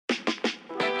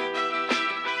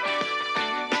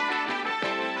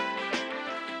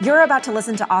You're about to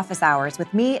listen to Office Hours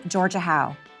with me, Georgia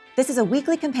Howe. This is a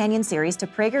weekly companion series to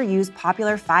PragerU's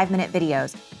popular 5-minute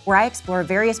videos, where I explore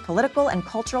various political and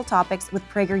cultural topics with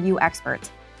PragerU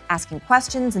experts, asking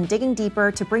questions and digging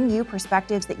deeper to bring you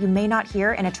perspectives that you may not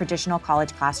hear in a traditional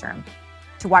college classroom.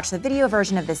 To watch the video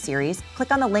version of this series,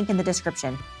 click on the link in the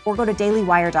description or go to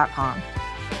dailywire.com.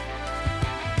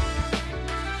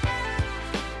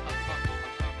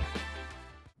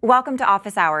 Welcome to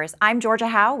Office Hours. I'm Georgia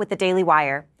Howe with the Daily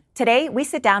Wire. Today, we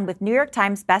sit down with New York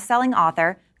Times bestselling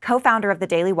author, co-founder of the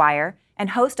Daily Wire,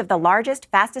 and host of the largest,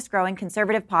 fastest-growing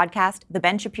conservative podcast, The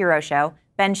Ben Shapiro Show,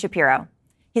 Ben Shapiro.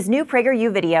 His new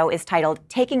PragerU video is titled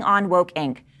Taking on Woke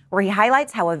Inc., where he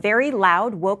highlights how a very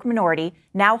loud woke minority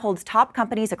now holds top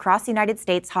companies across the United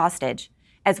States hostage,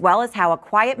 as well as how a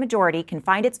quiet majority can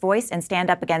find its voice and stand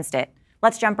up against it.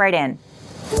 Let's jump right in.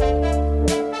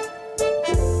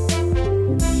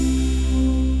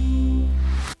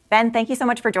 Ben, thank you so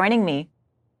much for joining me.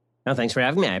 No, thanks for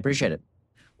having me. I appreciate it.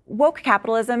 Woke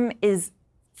capitalism is,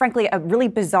 frankly, a really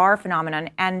bizarre phenomenon,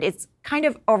 and it's kind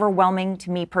of overwhelming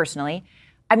to me personally.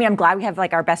 I mean, I'm glad we have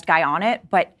our best guy on it,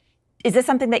 but is this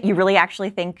something that you really actually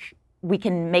think we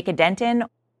can make a dent in?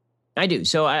 I do.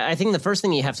 So I think the first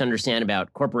thing you have to understand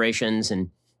about corporations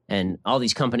and all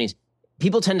these companies,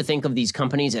 people tend to think of these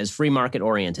companies as free market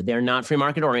oriented. They're not free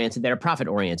market oriented. They're profit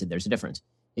oriented. There's a difference.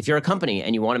 If you're a company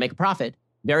and you want to make a profit,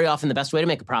 very often the best way to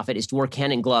make a profit is to work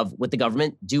hand in glove with the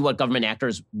government, do what government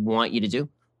actors want you to do,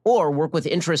 or work with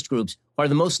interest groups who are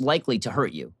the most likely to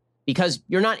hurt you. Because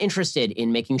you're not interested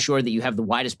in making sure that you have the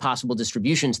widest possible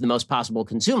distribution to the most possible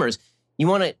consumers. You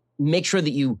want to make sure that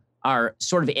you are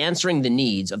sort of answering the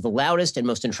needs of the loudest and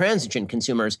most intransigent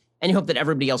consumers, and you hope that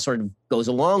everybody else sort of goes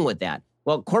along with that.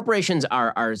 Well, corporations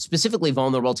are specifically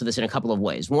vulnerable to this in a couple of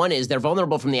ways. One is they're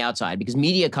vulnerable from the outside because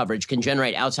media coverage can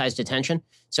generate outsized attention.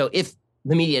 So if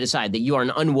the media decide that you are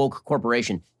an unwoke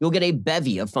corporation, you'll get a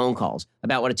bevy of phone calls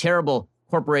about what a terrible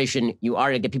corporation you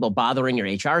are to get people bothering your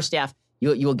HR staff.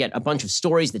 You will get a bunch of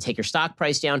stories that take your stock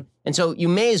price down. And so you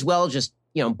may as well just,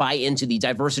 buy into the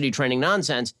diversity training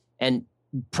nonsense and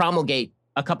promulgate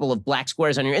a couple of black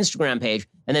squares on your Instagram page,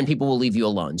 and then people will leave you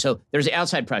alone. So there's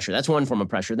outside pressure. That's one form of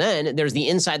pressure. Then there's the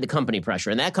inside the company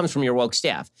pressure, and that comes from your woke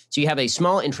staff. So you have a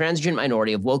small intransigent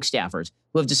minority of woke staffers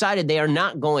who have decided they are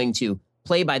not going to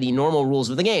play by the normal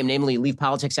rules of the game, namely leave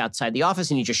politics outside the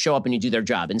office and you just show up and you do their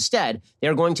job. Instead,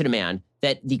 they're going to demand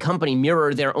that the company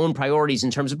mirror their own priorities in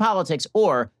terms of politics,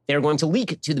 or they're going to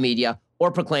leak to the media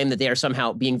or proclaim that they are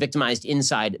somehow being victimized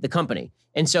inside the company.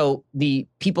 And so the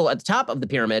people at the top of the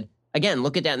pyramid, again,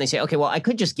 look at that and they say, okay, well, I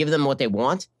could just give them what they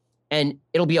want and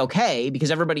it'll be okay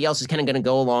because everybody else is kind of going to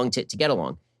go along to get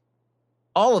along.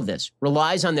 All of this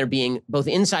relies on there being, both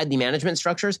inside the management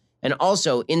structures and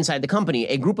also inside the company,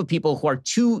 a group of people who are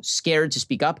too scared to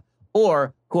speak up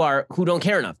or who don't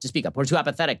care enough to speak up or too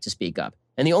apathetic to speak up.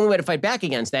 And the only way to fight back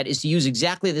against that is to use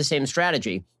exactly the same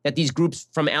strategy that these groups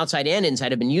from outside and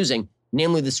inside have been using,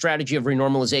 namely the strategy of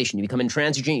renormalization. You become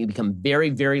intransigent, you become very,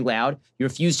 very loud, you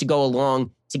refuse to go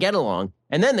along to get along,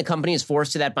 and then the company is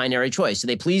forced to that binary choice. Do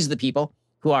they please the people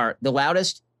who are the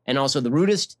loudest and also the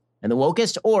rudest and the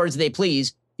wokest, or do they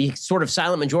please the sort of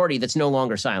silent majority that's no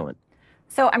longer silent?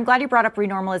 So I'm glad you brought up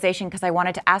renormalization because I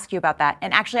wanted to ask you about that.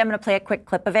 And actually, I'm going to play a quick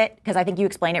clip of it because I think you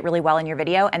explain it really well in your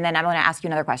video, and then I'm going to ask you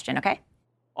another question, okay?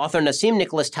 Author Nassim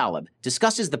Nicholas Taleb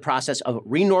discusses the process of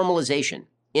renormalization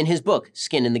in his book,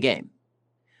 Skin in the Game.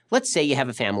 Let's say you have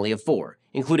a family of 4,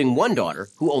 including one daughter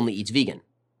who only eats vegan.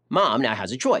 Mom now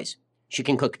has a choice. She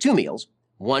can cook 2 meals,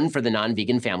 one for the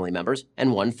non-vegan family members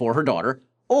and one for her daughter,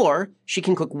 or she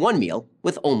can cook 1 meal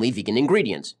with only vegan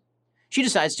ingredients. She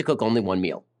decides to cook only 1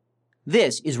 meal.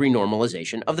 This is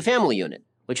renormalization of the family unit,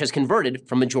 which has converted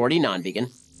from majority non-vegan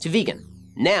to vegan.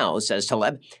 Now, says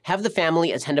Taleb, have the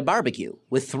family attend a barbecue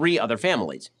with 3 other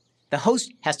families. The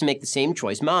host has to make the same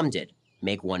choice Mom did,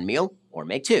 make 1 meal or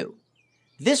make 2.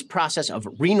 This process of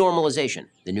renormalization,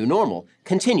 the new normal,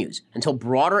 continues until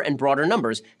broader and broader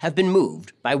numbers have been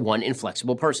moved by one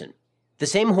inflexible person. The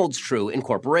same holds true in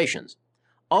corporations.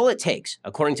 All it takes,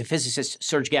 according to physicist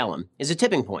Serge Gallum, is a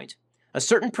tipping point, a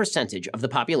certain percentage of the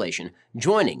population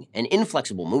joining an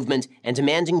inflexible movement and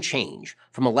demanding change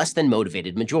from a less than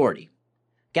motivated majority.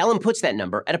 Gallum puts that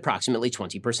number at approximately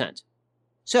 20%.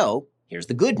 So, here's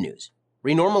the good news.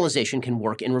 Renormalization can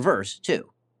work in reverse,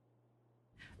 too.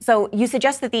 So you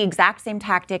suggest that the exact same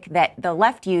tactic that the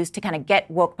left used to kind of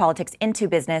get woke politics into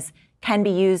business can be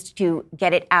used to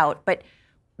get it out. But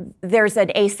there's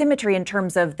an asymmetry in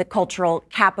terms of the cultural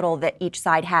capital that each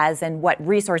side has and what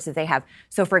resources they have.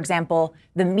 So, for example,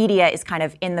 the media is kind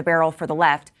of in the barrel for the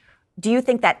left. do you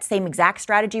think that same exact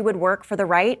strategy would work for the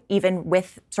right, even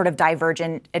with sort of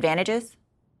divergent advantages?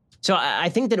 So I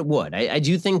think that it would. I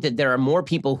do think that there are more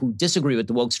people who disagree with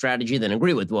the woke strategy than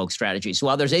agree with the woke strategy. So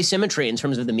while there's asymmetry in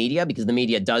terms of the media, because the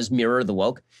media does mirror the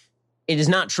woke, it is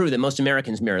not true that most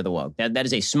Americans mirror the woke. That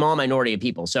is a small minority of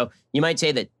people. So you might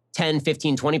say that 10,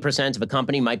 15, 20% of a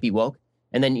company might be woke,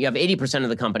 and then you have 80% of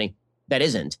the company that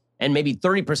isn't, and maybe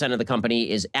 30% of the company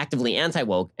is actively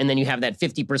anti-woke, and then you have that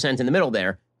 50% in the middle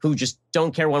there who just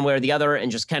don't care one way or the other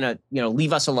and just kind of,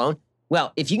 leave us alone.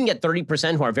 Well, if you can get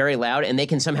 30% who are very loud and they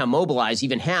can somehow mobilize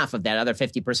even half of that other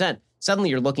 50%, suddenly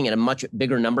you're looking at a much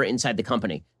bigger number inside the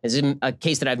company. This is a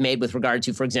case that I've made with regard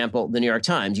to, for example, the New York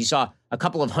Times. You saw a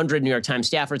couple of hundred New York Times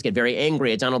staffers get very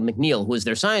angry at Donald McNeil, who is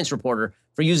their science reporter,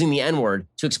 for using the N-word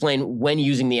to explain when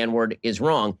using the N-word is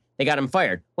wrong. They got him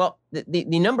fired. Well, the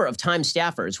number of Times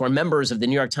staffers who are members of the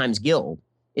New York Times Guild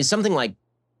is something like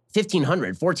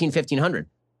 1,500.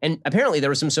 And apparently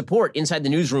there was some support inside the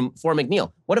newsroom for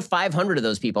McNeil. What if 500 of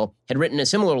those people had written a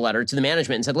similar letter to the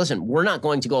management and said, listen, we're not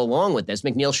going to go along with this.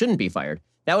 McNeil shouldn't be fired.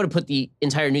 That would have put the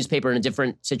entire newspaper in a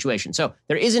different situation. So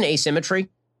there is an asymmetry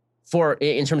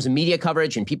in terms of media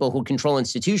coverage and people who control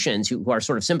institutions who are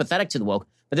sort of sympathetic to the woke.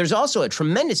 But there's also a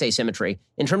tremendous asymmetry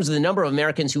in terms of the number of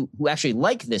Americans who actually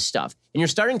like this stuff. And you're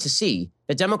starting to see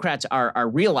that Democrats are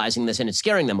realizing this, and it's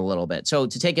scaring them a little bit. So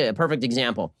to take a perfect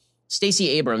example, Stacey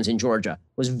Abrams in Georgia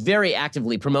was very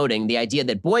actively promoting the idea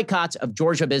that boycotts of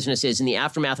Georgia businesses in the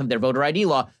aftermath of their voter ID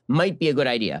law might be a good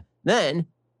idea. Then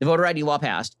the voter ID law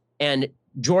passed, and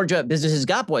Georgia businesses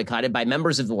got boycotted by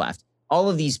members of the left. All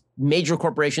of these major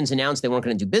corporations announced they weren't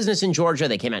going to do business in Georgia.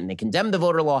 They came out and they condemned the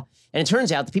voter law. And it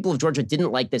turns out the people of Georgia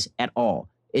didn't like this at all.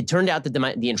 It turned out that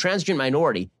the intransigent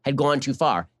minority had gone too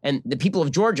far. And the people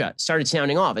of Georgia started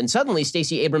sounding off. And suddenly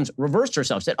Stacey Abrams reversed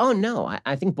herself, said, oh, no,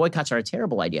 I think boycotts are a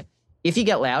terrible idea. If you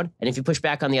get loud and if you push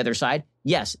back on the other side,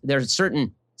 yes, there's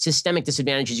certain systemic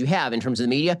disadvantages you have in terms of the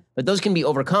media, but those can be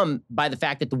overcome by the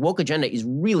fact that the woke agenda is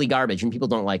really garbage and people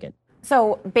don't like it.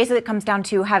 So basically it comes down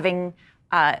to having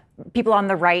people on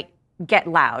the right get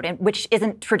loud, and which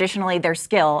isn't traditionally their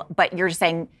skill, but you're just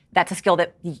saying that's a skill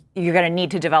that you're going to need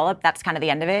to develop. That's kind of the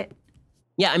end of it.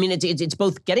 Yeah, I mean, it's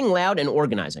both getting loud and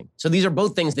organizing. So these are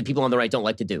both things that people on the right don't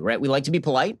like to do, right? We like to be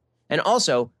polite, and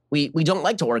also we don't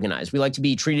like to organize. We like to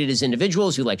be treated as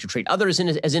individuals. We like to treat others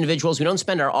as individuals. We don't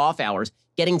spend our off hours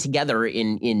getting together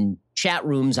in chat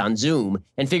rooms on Zoom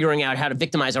and figuring out how to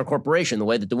victimize our corporation the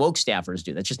way that the woke staffers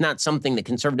do. That's just not something that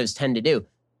conservatives tend to do.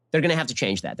 They're going to have to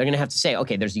change that. They're going to have to say,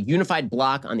 okay, there's a unified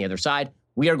bloc on the other side.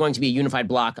 We are going to be a unified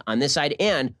bloc on this side.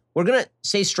 And we're going to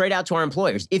say straight out to our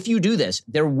employers, if you do this,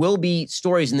 there will be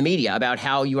stories in the media about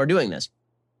how you are doing this.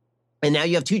 And now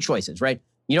you have two choices, right?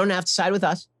 You don't have to side with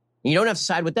us. You don't have to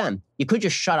side with them. You could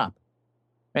just shut up.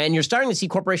 And you're starting to see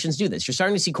corporations do this. You're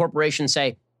starting to see corporations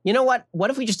say, you know what? What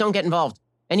if we just don't get involved?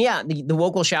 And yeah, the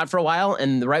woke will shout for a while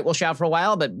and the right will shout for a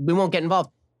while, but we won't get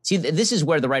involved. See, this is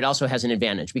where the right also has an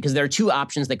advantage, because there are two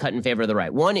options that cut in favor of the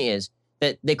right. One is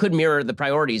that they could mirror the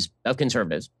priorities of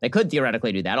conservatives. They could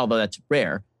theoretically do that, although that's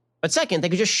rare. But second, they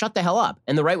could just shut the hell up.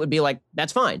 And the right would be like,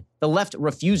 that's fine. The left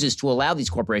refuses to allow these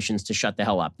corporations to shut the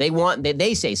hell up.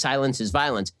 They say silence is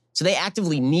violence. So they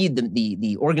actively need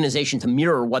the organization to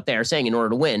mirror what they are saying in order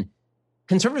to win.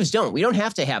 Conservatives don't. We don't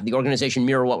have to have the organization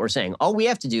mirror what we're saying. All we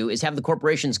have to do is have the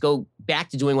corporations go back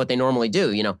to doing what they normally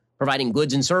do, providing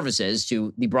goods and services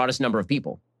to the broadest number of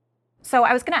people. So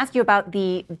I was going to ask you about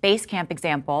the Basecamp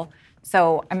example.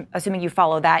 So I'm assuming you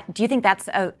follow that. Do you think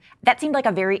that seemed like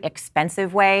a very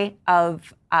expensive way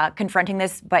of confronting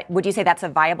this, but would you say that's a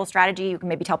viable strategy? You can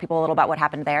maybe tell people a little about what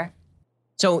happened there.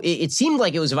 So it seemed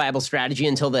like it was a viable strategy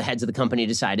until the heads of the company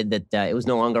decided that it was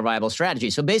no longer a viable strategy.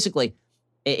 So basically,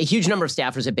 a huge number of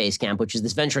staffers at Basecamp, which is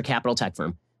this venture capital tech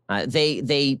firm,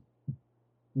 the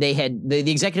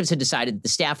executives had decided that the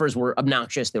staffers were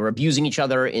obnoxious. They were abusing each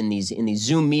other in these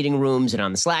Zoom meeting rooms and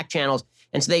on the Slack channels.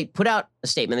 And so they put out a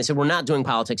statement. They said, we're not doing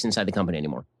politics inside the company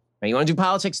anymore. Right? You want to do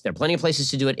politics? There are plenty of places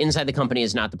to do it. Inside the company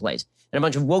is not the place. And a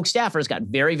bunch of woke staffers got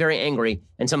very, very angry,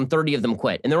 and some 30 of them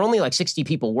quit. And there were only like 60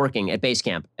 people working at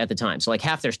Basecamp at the time. So like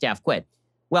half their staff quit.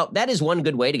 Well, that is one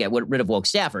good way to get rid of woke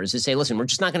staffers, is say, listen, we're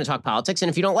just not going to talk politics. And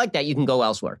if you don't like that, you can go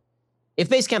elsewhere. If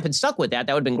Basecamp had stuck with that,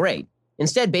 that would have been great.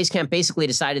 Instead, Basecamp basically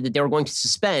decided that they were going to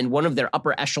suspend one of their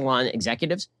upper echelon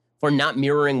executives for not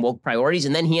mirroring woke priorities,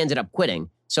 and then he ended up quitting.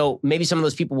 So maybe some of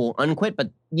those people will unquit, but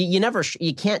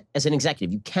you can't, as an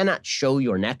executive, you cannot show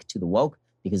your neck to the woke,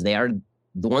 because they are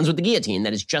the ones with the guillotine.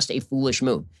 That is just a foolish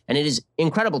move. And it is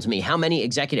incredible to me how many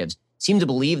executives seem to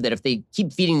believe that if they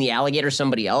keep feeding the alligator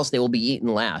somebody else, they will be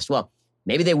eaten last. Well,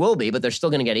 maybe they will be, but they're still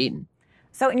going to get eaten.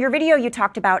 So in your video, you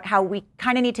talked about how we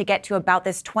kind of need to get to about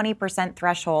this 20%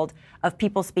 threshold of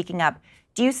people speaking up.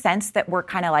 Do you sense that we're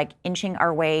kind of like inching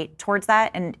our way towards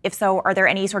that? And if so, are there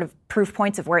any sort of proof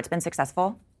points of where it's been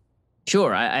successful?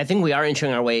 Sure. I think we are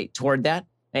inching our way toward that.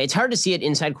 It's hard to see it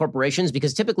inside corporations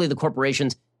because typically the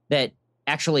corporations that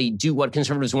actually do what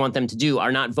conservatives want them to do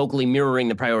are not vocally mirroring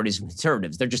the priorities of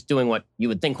conservatives. They're just doing what you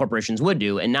would think corporations would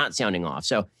do and not sounding off.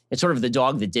 So it's sort of the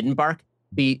dog that didn't bark.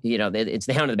 It's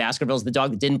the hound of the Baskervilles. The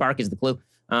dog that didn't bark is the clue.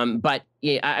 But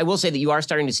I will say that you are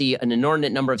starting to see an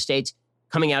inordinate number of states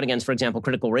coming out against, for example,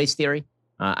 critical race theory.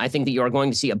 I think that you are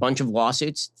going to see a bunch of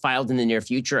lawsuits filed in the near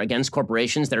future against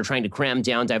corporations that are trying to cram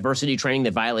down diversity training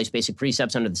that violates basic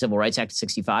precepts under the Civil Rights Act of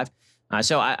 65.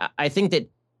 So I think that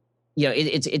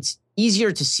it's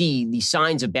easier to see the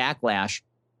signs of backlash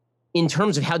in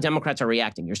terms of how Democrats are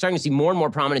reacting. You're starting to see more and more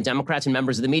prominent Democrats and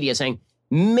members of the media saying,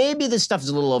 maybe this stuff is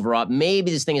a little overwrought.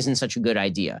 Maybe this thing isn't such a good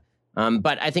idea.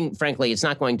 But I think, frankly, it's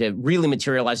not going to really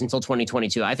materialize until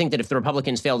 2022. I think that if the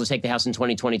Republicans fail to take the House in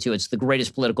 2022, it's the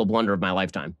greatest political blunder of my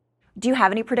lifetime. Do you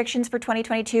have any predictions for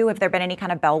 2022? Have there been any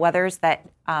kind of bellwethers that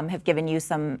have given you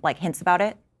some hints about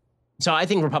it? So I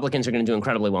think Republicans are going to do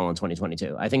incredibly well in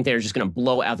 2022. I think they're just going to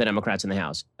blow out the Democrats in the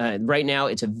House. Right now,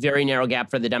 it's a very narrow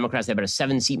gap for the Democrats. They have about a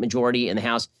 7-seat majority in the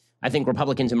House. I think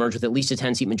Republicans emerge with at least a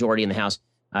 10-seat majority in the House.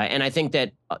 And I think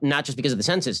that not just because of the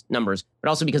census numbers, but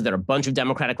also because there are a bunch of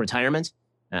Democratic retirements.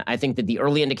 I think that the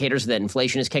early indicators that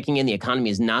inflation is kicking in, the economy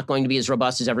is not going to be as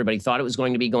robust as everybody thought it was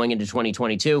going to be going into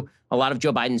 2022. A lot of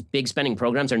Joe Biden's big spending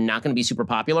programs are not going to be super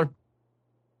popular.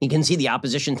 You can see the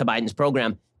opposition to Biden's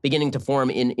program beginning to form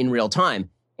in real time.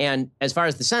 And as far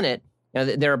as the Senate,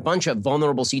 there are a bunch of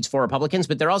vulnerable seats for Republicans,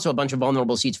 but there are also a bunch of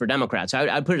vulnerable seats for Democrats.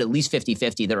 I'd put it at least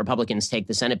 50-50 that Republicans take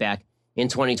the Senate back in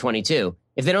 2022.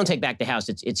 If they don't take back the House,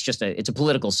 it's a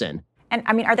political sin. And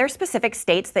I mean, are there specific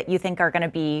states that you think are going to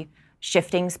be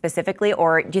shifting specifically,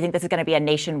 or do you think this is going to be a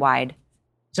nationwide?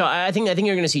 So I think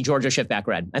you're going to see Georgia shift back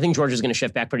red. I think Georgia's going to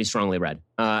shift back pretty strongly red.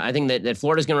 I think that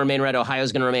Florida's going to remain red,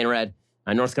 Ohio's going to remain red,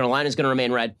 North Carolina's going to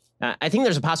remain red. I think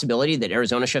there's a possibility that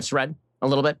Arizona shifts red a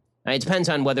little bit. It depends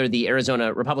on whether the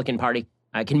Arizona Republican Party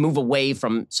can move away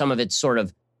from some of its sort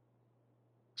of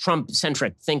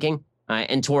Trump-centric thinking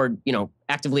and toward,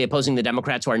 actively opposing the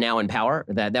Democrats who are now in power.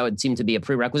 That would seem to be a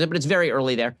prerequisite, but it's very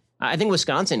early there. I think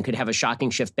Wisconsin could have a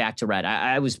shocking shift back to red.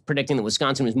 I was predicting that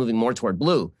Wisconsin was moving more toward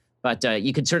blue, but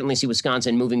you could certainly see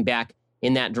Wisconsin moving back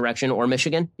in that direction, or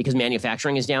Michigan, because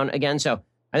manufacturing is down again. So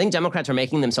I think Democrats are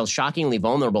making themselves shockingly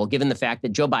vulnerable, given the fact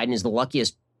that Joe Biden is the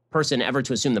luckiest person ever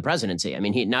to assume the presidency. I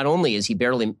mean, he not only is he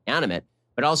barely animate,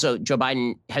 but also Joe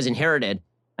Biden has inherited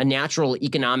a natural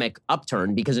economic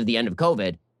upturn because of the end of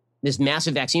COVID, this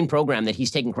massive vaccine program that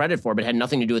he's taken credit for but had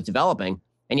nothing to do with developing.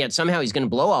 And yet somehow he's going to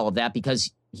blow all of that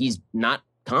because he's not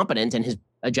competent and his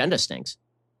agenda stinks.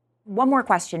 One more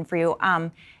question for you,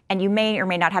 and you may or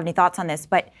may not have any thoughts on this,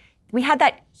 but we had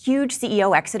that huge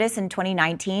CEO exodus in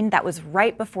 2019 that was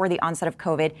right before the onset of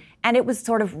COVID, and it was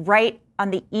sort of right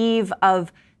on the eve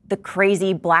of the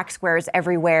crazy black squares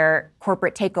everywhere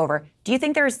corporate takeover. Do you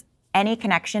think there's any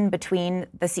connection between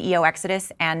the CEO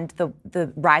exodus and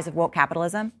the rise of woke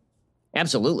capitalism?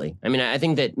 Absolutely. I mean, I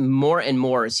think that more and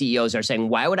more CEOs are saying,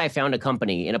 why would I found a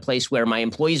company in a place where my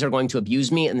employees are going to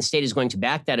abuse me and the state is going to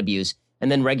back that abuse and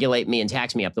then regulate me and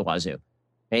tax me up the wazoo?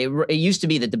 It used to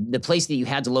be that the place that you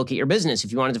had to locate your business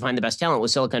if you wanted to find the best talent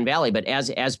was Silicon Valley. But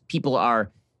as people are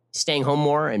staying home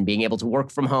more and being able to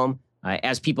work from home,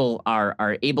 as people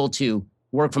are able to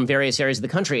work from various areas of the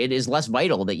country, it is less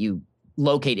vital that you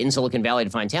locate in Silicon Valley to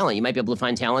find talent. You might be able to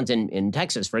find talent in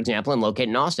Texas, for example, and locate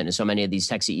in Austin, as so many of these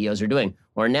tech CEOs are doing,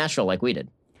 or in Nashville like we did.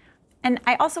 And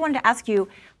I also wanted to ask you,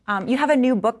 you have a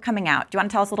new book coming out. Do you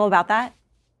want to tell us a little about that?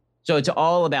 So it's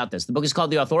all about this. The book is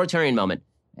called The Authoritarian Moment.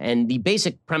 And the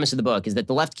basic premise of the book is that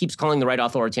the left keeps calling the right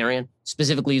authoritarian,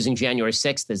 specifically using January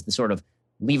 6th as the sort of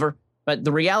lever. But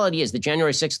the reality is that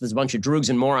January 6th is a bunch of droogs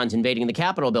and morons invading the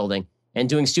Capitol building and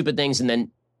doing stupid things and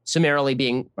then summarily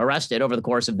being arrested over the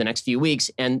course of the next few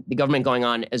weeks, and the government going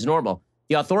on as normal.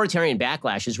 The authoritarian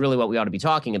backlash is really what we ought to be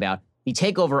talking about. The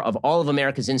takeover of all of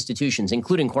America's institutions,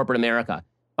 including corporate America,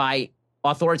 by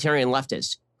authoritarian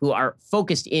leftists who are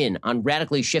focused in on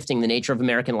radically shifting the nature of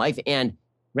American life and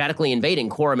radically invading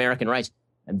core American rights.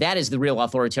 And that is the real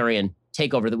authoritarian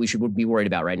takeover that we should be worried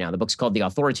about right now. The book's called The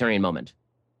Authoritarian Moment.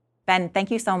 Ben,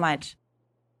 thank you so much.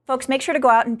 Folks, make sure to go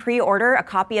out and pre-order a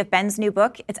copy of Ben's new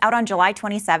book. It's out on July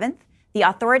 27th, The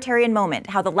Authoritarian Moment,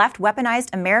 How the Left Weaponized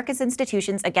America's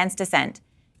Institutions Against Dissent.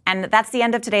 And that's the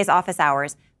end of today's Office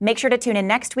Hours. Make sure to tune in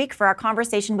next week for our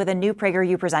conversation with a new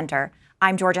PragerU presenter.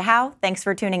 I'm Georgia Howe. Thanks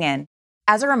for tuning in.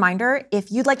 As a reminder,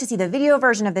 if you'd like to see the video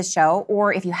version of this show,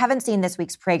 or if you haven't seen this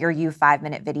week's PragerU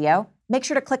 5-minute video, make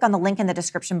sure to click on the link in the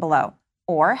description below,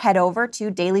 or head over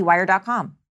to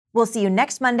dailywire.com. We'll see you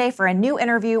next Monday for a new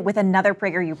interview with another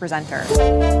PragerU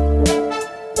presenter.